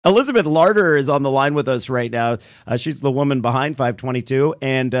Elizabeth Larter is on the line with us right now. She's the woman behind 522.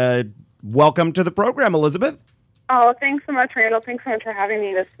 And welcome to the program, Elizabeth. Oh, thanks so much, Randall. Thanks so much for having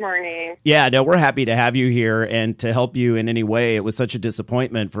me this morning. Yeah, no, we're happy to have you here and to help you in any way. It was such a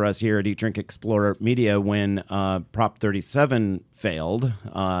disappointment for us here at Eat, Drink, Explore Media when Prop 37 failed.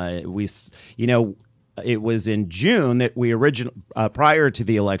 It was in June that we prior to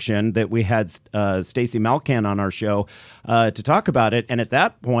the election, that we had Stacey Malkan on our show to talk about it. And at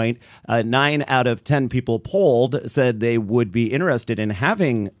that point, 9 out of 10 people polled said they would be interested in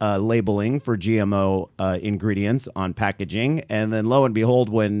having labeling for GMO ingredients on packaging. And then lo and behold,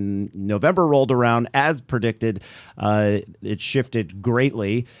 when November rolled around, as predicted, it shifted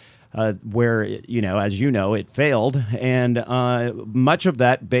greatly. Where, as you know, it failed. And much of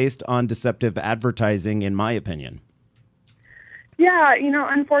that based on deceptive advertising, in my opinion. Yeah,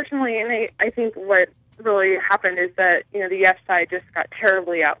 unfortunately, and I think what really happened is that, the yes side just got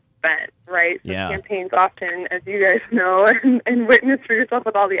terribly outspent, right? So yeah. Campaigns often, as you guys know, and witness for yourself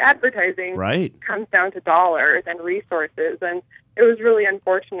with all the advertising, right, comes down to dollars and resources. And it was really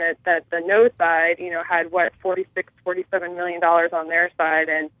unfortunate that the no side, had, $46, $47 million on their side,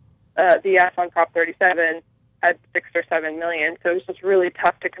 and the yes on Prop 37 had 6 or 7 million. So it was just really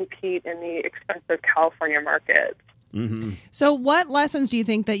tough to compete in the expensive California markets. Mm-hmm. So what lessons do you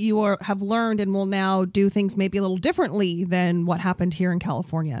think that you have learned and will now do things maybe a little differently than what happened here in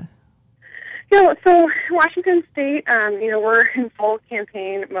California? So Washington State, we're in full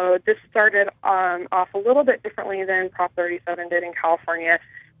campaign mode. This started off a little bit differently than Prop 37 did in California,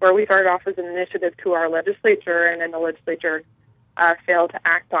 where we started off as an initiative to our legislature, and then the legislature failed to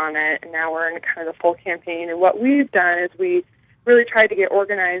act on it, and now we're in kind of the full campaign. And what we've done is we really tried to get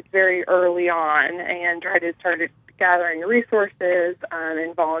organized very early on and started gathering resources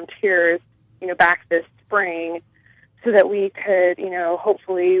and volunteers, back this spring, so that we could,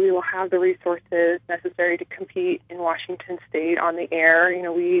 hopefully we will have the resources necessary to compete in Washington State on the air.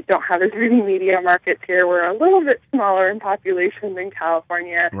 We don't have as many media markets here. We're a little bit smaller in population than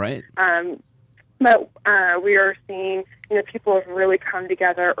California. Right. But we are seeing, people have really come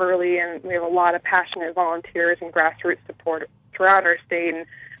together early, and we have a lot of passionate volunteers and grassroots support throughout our state. And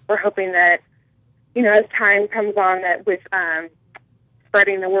we're hoping that, as time comes on, that with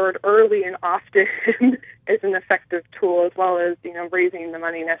spreading the word early and often is an effective tool, as well as, raising the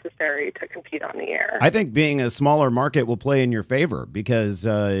money necessary to compete on the air. I think being a smaller market will play in your favor because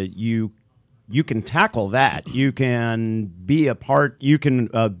you can tackle that. You can be a part. You can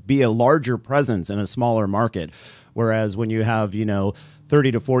be a larger presence in a smaller market. Whereas when you have,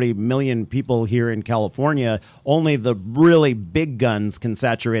 30 to 40 million people here in California, only the really big guns can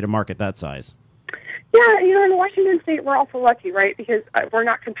saturate a market that size. Yeah, in Washington State, we're also lucky, right? Because we're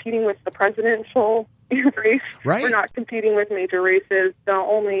not competing with the presidential race. Right. We're not competing with major races. The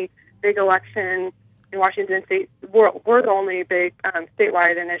only big election in Washington State, we're the only big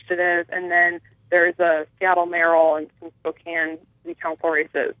statewide initiative, and then there's a Seattle mayoral and some Spokane city council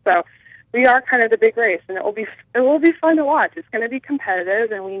races. So we are kind of the big race, and it will be fun to watch. It's going to be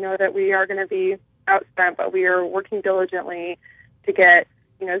competitive, and we know that we are going to be outspent, but we are working diligently to get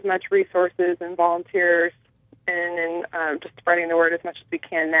as much resources and volunteers and just spreading the word as much as we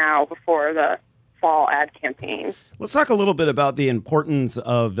can now before the fall ad campaign. Let's talk a little bit about the importance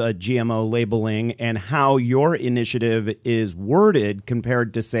of GMO labeling and how your initiative is worded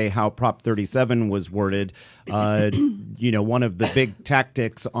compared to, say, how Prop 37 was worded. One of the big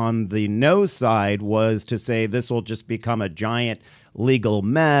tactics on the no side was to say this will just become a giant legal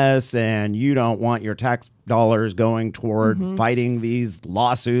mess and you don't want your tax dollars going toward fighting these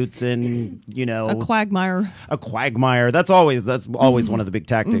lawsuits and, a quagmire. That's always one of the big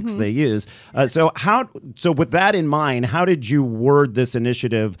tactics they use. So with that in mind, how did you word this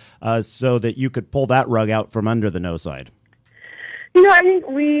initiative so that you could pull that rug out from under the no side? I think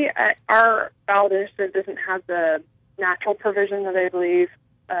our ballot initiative doesn't have the natural provision that I believe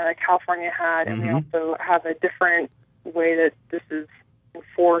California had, and we also have a different way that this is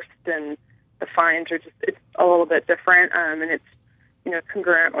enforced, and the fines are it's a little bit different, and it's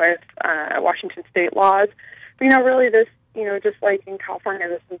congruent with Washington State laws. But really this just like in California,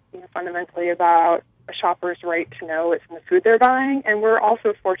 this is fundamentally about a shopper's right to know what's in the food they're buying, and we're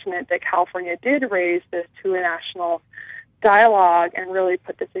also fortunate that California did raise this to a national dialogue and really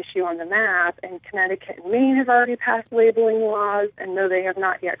put this issue on the map. And Connecticut and Maine have already passed labeling laws, and though they have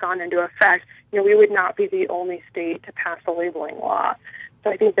not yet gone into effect, we would not be the only state to pass a labeling law. So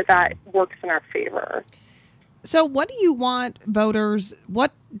I think that works in our favor. So what do you want voters,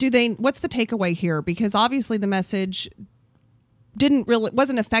 what's the takeaway here? Because obviously the message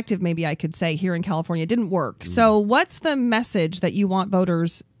wasn't effective, maybe I could say, here in California. It didn't work. So what's the message that you want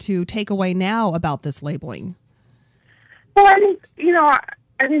voters to take away now about this labeling? Well, I think,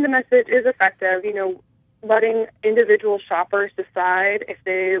 I think the message is effective, letting individual shoppers decide if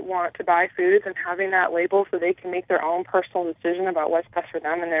they want to buy foods and having that label so they can make their own personal decision about what's best for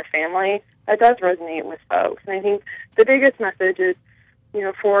them and their family. That does resonate with folks. And I think the biggest message is,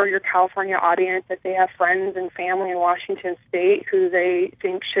 for your California audience, if they have friends and family in Washington State who they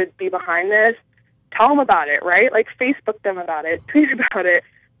think should be behind this, tell them about it, right? Like Facebook them about it, tweet about it.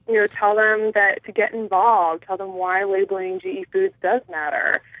 Tell them that to get involved, tell them why labeling GE foods does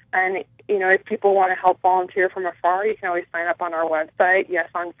matter. And, if people want to help volunteer from afar, you can always sign up on our website,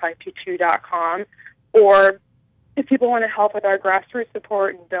 yeson522.com. Or if people want to help with our grassroots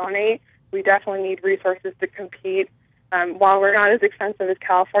support and donate, we definitely need resources to compete. While we're not as expensive as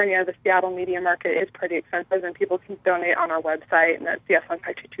California, the Seattle media market is pretty expensive, and people can donate on our website, and that's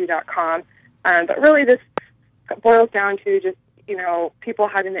yeson522.com. But really this boils down to just, people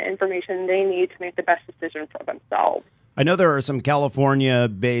having the information they need to make the best decision for themselves. I know there are some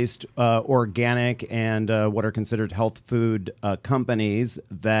California-based organic and what are considered health food companies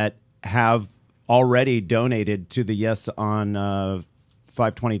that have already donated to the Yes on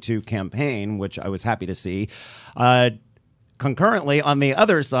 522 campaign, which I was happy to see. Concurrently, on the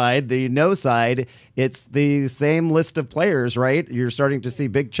other side, the no side, it's the same list of players, right? You're starting to see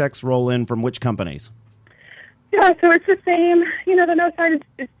big checks roll in from which companies? Yeah, so it's the same, the no side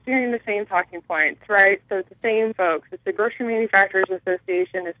is doing the same talking points, right? So it's the same folks. It's the Grocery Manufacturers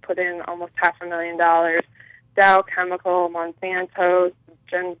Association has put in almost $500,000. Dow Chemical, Monsanto,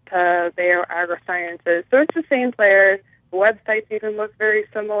 Genta, Bayer AgroSciences. So it's the same players. The websites even look very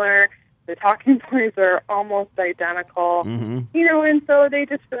similar. The talking points are almost identical. And so they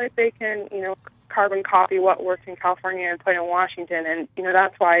just feel like they can, carbon copy what works in California and put it in Washington. And,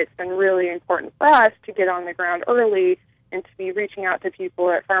 that's why it's been really important for us to get on the ground early and to be reaching out to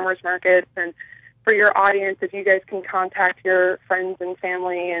people at farmers markets. And for your audience, if you guys can contact your friends and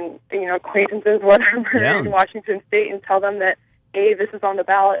family and, acquaintances, whatever, in Washington State and tell them that, A, this is on the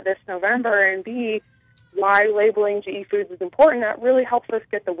ballot this November, and B, why labeling GE foods is important, that really helps us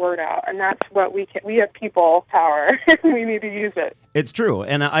get the word out. And that's what we have people power. We need to use it. It's true.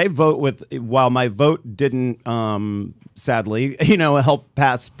 And I vote while my vote didn't, sadly, help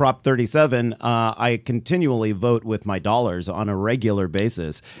pass Prop 37, I continually vote with my dollars on a regular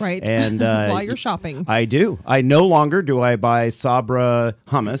basis. Right. And while you're shopping. I do. I no longer do I buy Sabra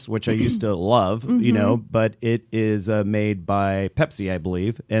hummus, which I used to love, but it is made by Pepsi, I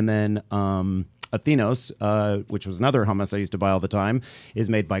believe. And then Athenos, which was another hummus I used to buy all the time, is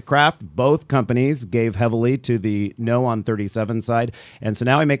made by Kraft. Both companies gave heavily to the no on 37 side. And so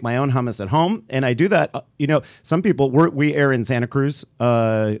now I make my own hummus at home. And I do that, some people, we air in Santa Cruz,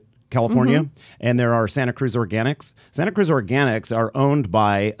 California, and there are Santa Cruz Organics. Santa Cruz Organics are owned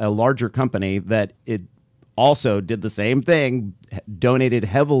by a larger company that it also did the same thing, donated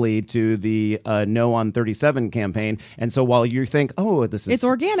heavily to the No on 37 campaign. And so while you think, oh, it's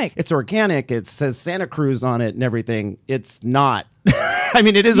organic. It's organic. It says Santa Cruz on it and everything. It's not. I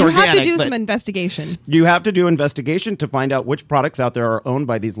mean, it is organic. You have to do some investigation. You have to do investigation to find out which products out there are owned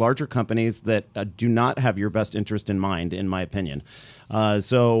by these larger companies that do not have your best interest in mind, in my opinion. I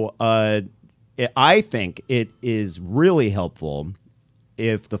think it is really helpful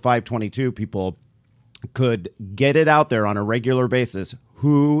if the 522 people could get it out there on a regular basis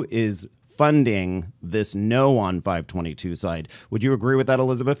who is funding this no on 522 side. Would you agree with that,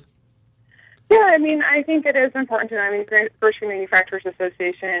 Elizabeth? Yeah, I think it is important to know. Grocery Manufacturers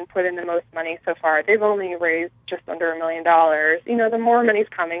Association put in the most money so far. They've only raised just under $1 million. The more money's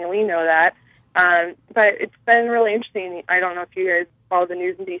coming, and we know that. But it's been really interesting. I don't know if you guys follow the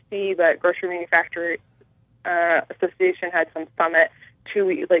news in D.C., but Grocery Manufacturers Association had some summit,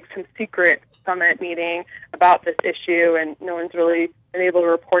 some secret summit meeting about this issue, and no one's really been able to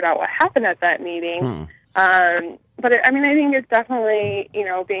report out what happened at that meeting. But I think it's definitely,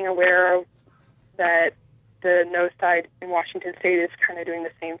 being aware of that the no side in Washington State is kind of doing the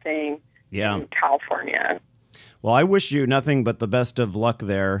same thing in California. Well, I wish you nothing but the best of luck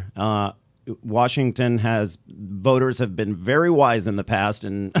there. Washington voters have been very wise in the past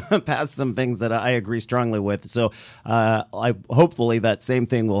and passed some things that I agree strongly with. So hopefully that same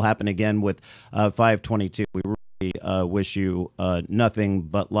thing will happen again with 522. We really wish you nothing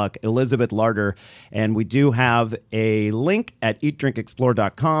but luck. Elizabeth Larter, and we do have a link at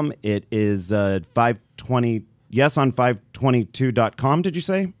eatdrinkexplore.com. It is 520, yes, on 522.com, did you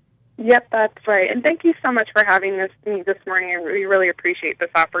say? Yep, that's right. And thank you so much for having me this morning. We really appreciate this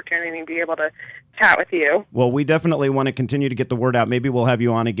opportunity to be able to chat with you. Well, we definitely want to continue to get the word out. Maybe we'll have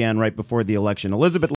you on again right before the election. Elizabeth